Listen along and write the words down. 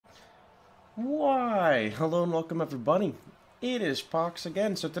Why? Hello and welcome everybody. It is Pohx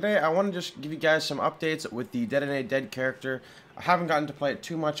again. So today I want to just give you guys some updates with the Detonate Dead character. I haven't gotten to play it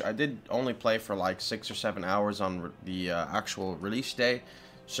too much. I did only play for like 6 or 7 hours on the actual release day.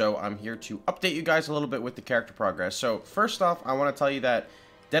 So I'm here to update you guys a little bit with the character progress. So first off, I want to tell you that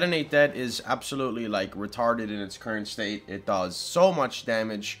Detonate Dead is absolutely like retarded in its current state. It does so much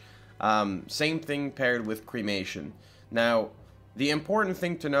damage. Same thing paired with Cremation. Now, the important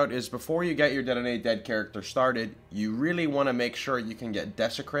thing to note is before you get your Detonate Dead character started, you really want to make sure you can get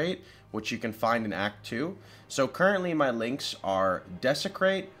Desecrate, which you can find in Act 2. So currently my links are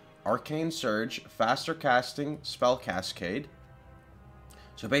Desecrate, Arcane Surge, Faster Casting, Spell Cascade.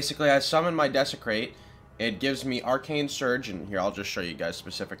 So basically I summon my Desecrate, it gives me Arcane Surge, and here I'll just show you guys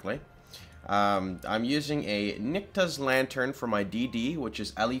specifically. I'm using a Nycta's Lantern for my DD, which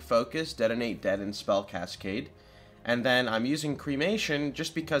is Ellie Focus, Detonate Dead, and Spell Cascade. And then I'm using Cremation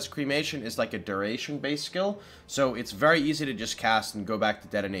just because Cremation is like a duration-based skill, so it's very easy to just cast and go back to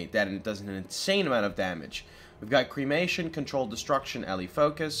Detonate Dead, and it does an insane amount of damage. We've got Cremation, Controlled Destruction, Ellie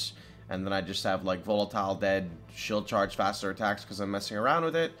Focus, and then I just have like Volatile Dead, Shield Charge, Faster Attacks because I'm messing around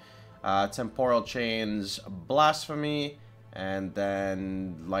with it. Temporal Chains, Blasphemy, and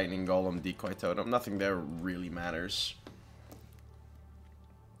then Lightning Golem, Decoy Totem. Nothing there really matters.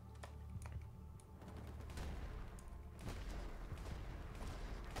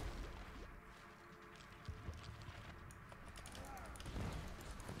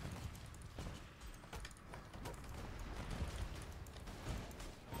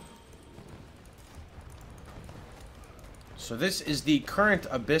 So this is the current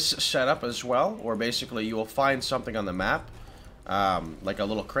Abyss setup as well, where basically you will find something on the map, like a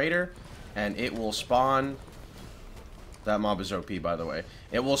little crater, and it will spawn... That mob is OP, by the way.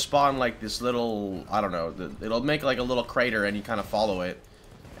 It will spawn like this little, I don't know, it'll make like a little crater and you kind of follow it.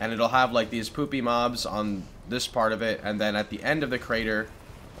 And it'll have like these poopy mobs on this part of it, and then at the end of the crater,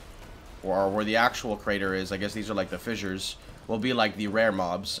 or where the actual crater is, I guess these are like the fissures, will be like the rare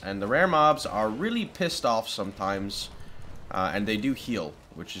mobs. And the rare mobs are really pissed off sometimes. And they do heal,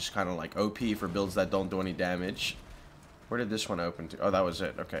 which is kind of like OP for builds that don't do any damage. Where did this one open to? Oh, that was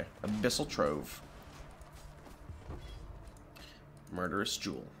it. Okay. Abyssal Trove. Murderous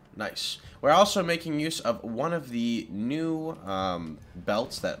Jewel. Nice. We're also making use of one of the new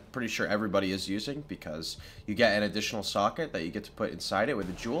belts that pretty sure everybody is using, because you get an additional socket that you get to put inside it with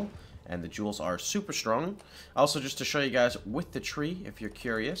a jewel, and the jewels are super strong. Also, just to show you guys with the tree, if you're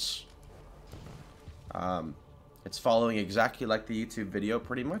curious. It's following exactly like the YouTube video,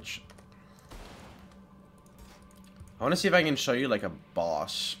 pretty much. I want to see if I can show you like a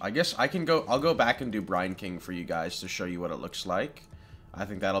boss. I guess I can go, I'll go back and do Brine King for you guys to show you what it looks like. I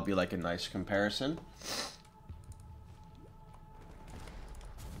think that'll be like a nice comparison.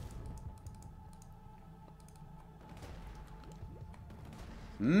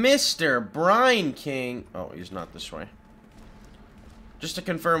 Mr. Brine King. Oh, he's not this way. Just to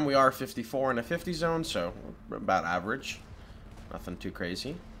confirm, we are 54 in a 50 zone, so we're about average. Nothing too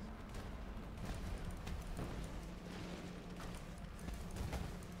crazy.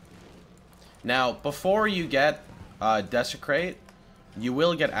 Now, before you get Desecrate, you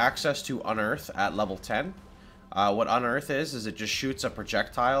will get access to Unearth at level 10. What Unearth is it just shoots a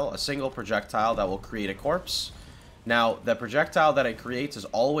projectile, a single projectile that will create a corpse. Now, the projectile that it creates is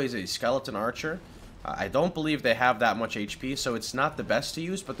always a skeleton archer. I don't believe they have that much HP, so it's not the best to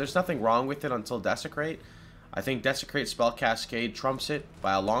use, but there's nothing wrong with it until Desecrate. I think Desecrate Spell Cascade trumps it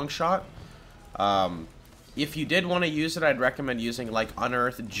by a long shot. If you did want to use it, I'd recommend using like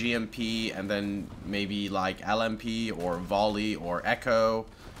Unearth, GMP, and then maybe like LMP or Volley or Echo.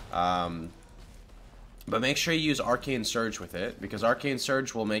 But make sure you use Arcane Surge with it, because Arcane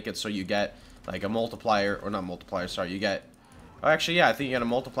Surge will make it so you get like a multiplier, or not multiplier, sorry, you get... Oh, actually, yeah, I think you get a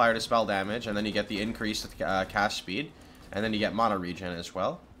multiplier to spell damage, and then you get the increased cast speed, and then you get mana regen as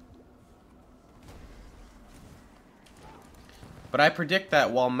well. But I predict that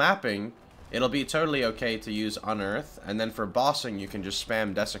while mapping, it'll be totally okay to use Unearth, and then for bossing, you can just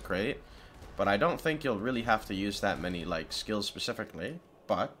spam Desecrate. But I don't think you'll really have to use that many, like, skills specifically,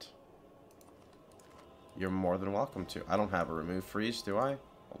 but you're more than welcome to. I don't have a remove freeze, do I?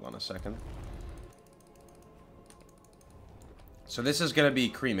 Hold on a second. So this is going to be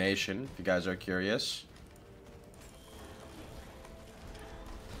Cremation, if you guys are curious.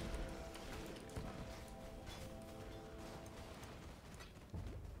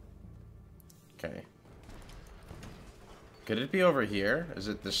 Okay. Could it be over here? Is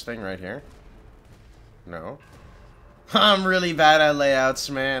it this thing right here? No. I'm really bad at layouts,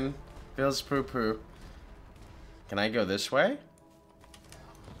 man. Feels poo-poo. Can I go this way?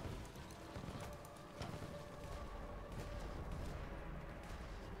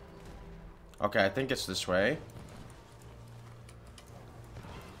 Okay, I think it's this way.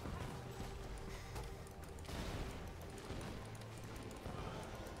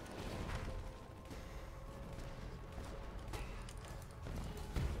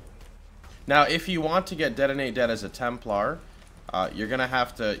 Now, if you want to get Detonate Dead as a Templar, you're going to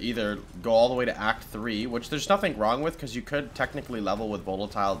have to either go all the way to Act 3, which there's nothing wrong with, because you could technically level with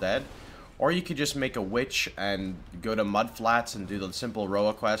Volatile Dead, or you could just make a Witch and go to Mud Flats and do the simple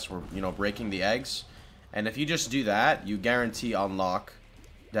Roa quest where, you know, breaking the eggs. And if you just do that, you guarantee unlock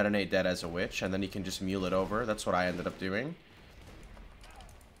Detonate Dead as a Witch, and then you can just mule it over. That's what I ended up doing.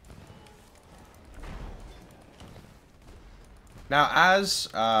 Now,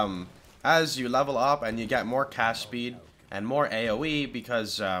 as you level up and you get more cast speed and more AoE,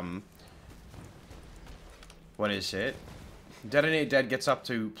 because, what is it? Detonate Dead gets up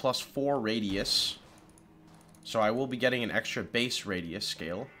to +4 radius. So I will be getting an extra base radius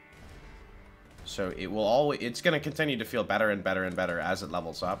scale. So it will always, it's going to continue to feel better and better and better as it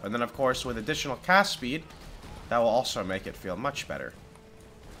levels up. And then, of course, with additional cast speed, that will also make it feel much better.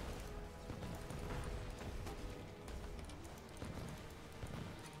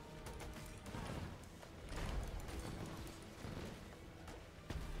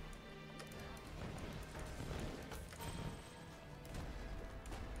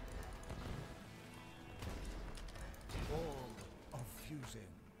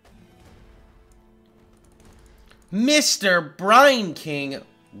 Mr. Brine King,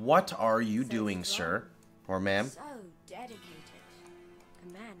 what are you doing, sir? Or ma'am? So dedicated.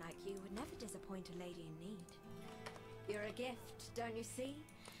 A man like you would never disappoint a lady in need. You're a gift, don't you see?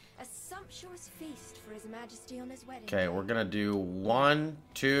 A sumptuous feast for His Majesty on his wedding. Okay, we're gonna do 1,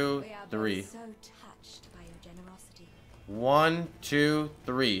 2, 3. We are both so touched by your generosity. 1, 2,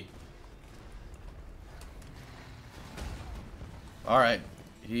 3. Alright.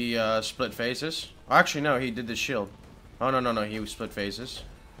 He split faces. Actually, no, he did the shield. Oh, no, he split faces.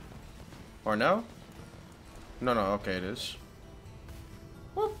 Or no? No, okay, it is.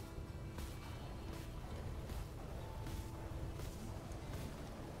 Whoop.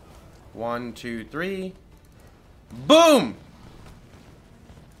 One, two, three. Boom!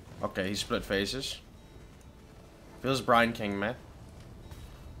 Okay, he split faces. Feels Brine King, man.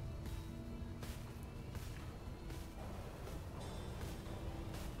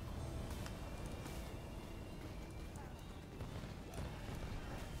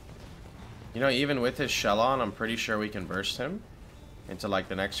 You know, even with his shell on, I'm pretty sure we can burst him into, like,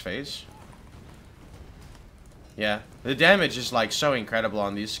 the next phase. Yeah, the damage is, like, so incredible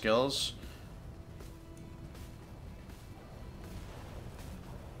on these skills.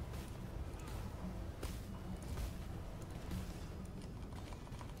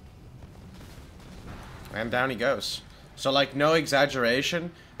 And down he goes. So, like, no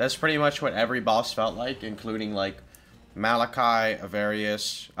exaggeration, that's pretty much what every boss felt like, including, like, Malachi,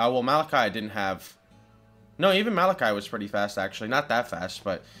 Avarius. Well, Malachi I didn't have. No, even Malachi was pretty fast, actually. Not that fast,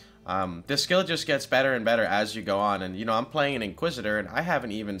 but the skill just gets better and better as you go on. And, you know, I'm playing an Inquisitor, and I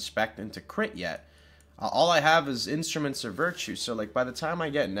haven't even spec'd into crit yet. All I have is Instruments of Virtue. So, like, by the time I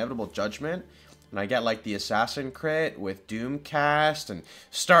get Inevitable Judgment, and I get, like, the Assassin crit with Doomcast, and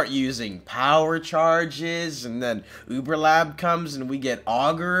start using power charges, and then Uberlab comes, and we get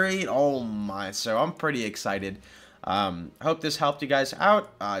Augury. Oh, my. So, I'm pretty excited. I hope this helped you guys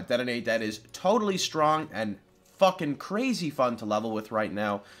out. Detonate Dead is totally strong and fucking crazy fun to level with right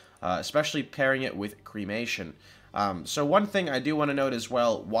now, especially pairing it with Cremation. So one thing I do want to note as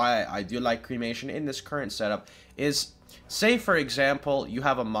well, why I do like Cremation in this current setup, is, say for example, you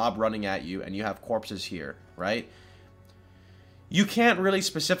have a mob running at you and you have corpses here, right? You can't really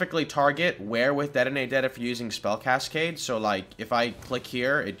specifically target where with Detonate Dead if you're using Spell Cascade. So, like, if I click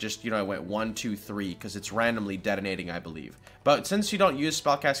here, it just, you know, it went 1, 2, 3, because it's randomly detonating, I believe. But since you don't use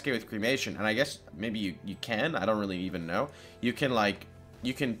Spell Cascade with Cremation, and I guess maybe you can, I don't really even know, you can, like,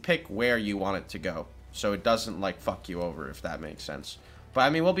 you can pick where you want it to go. So it doesn't, like, fuck you over, if that makes sense. But, I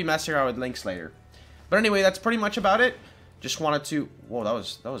mean, we'll be messing around with links later. But anyway, that's pretty much about it. Just wanted to... Whoa,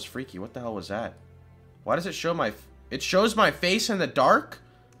 that was freaky. What the hell was that? Why does it show my... It shows my face in the dark?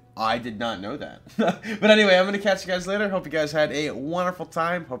 I did not know that. But anyway, I'm going to catch you guys later. Hope you guys had a wonderful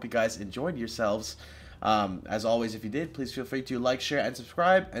time. Hope you guys enjoyed yourselves. As always, if you did, please feel free to like, share, and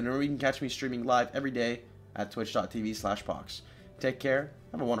subscribe. And remember, you can catch me streaming live every day at twitch.tv/Pohx. Take care.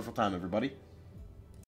 Have a wonderful time, everybody.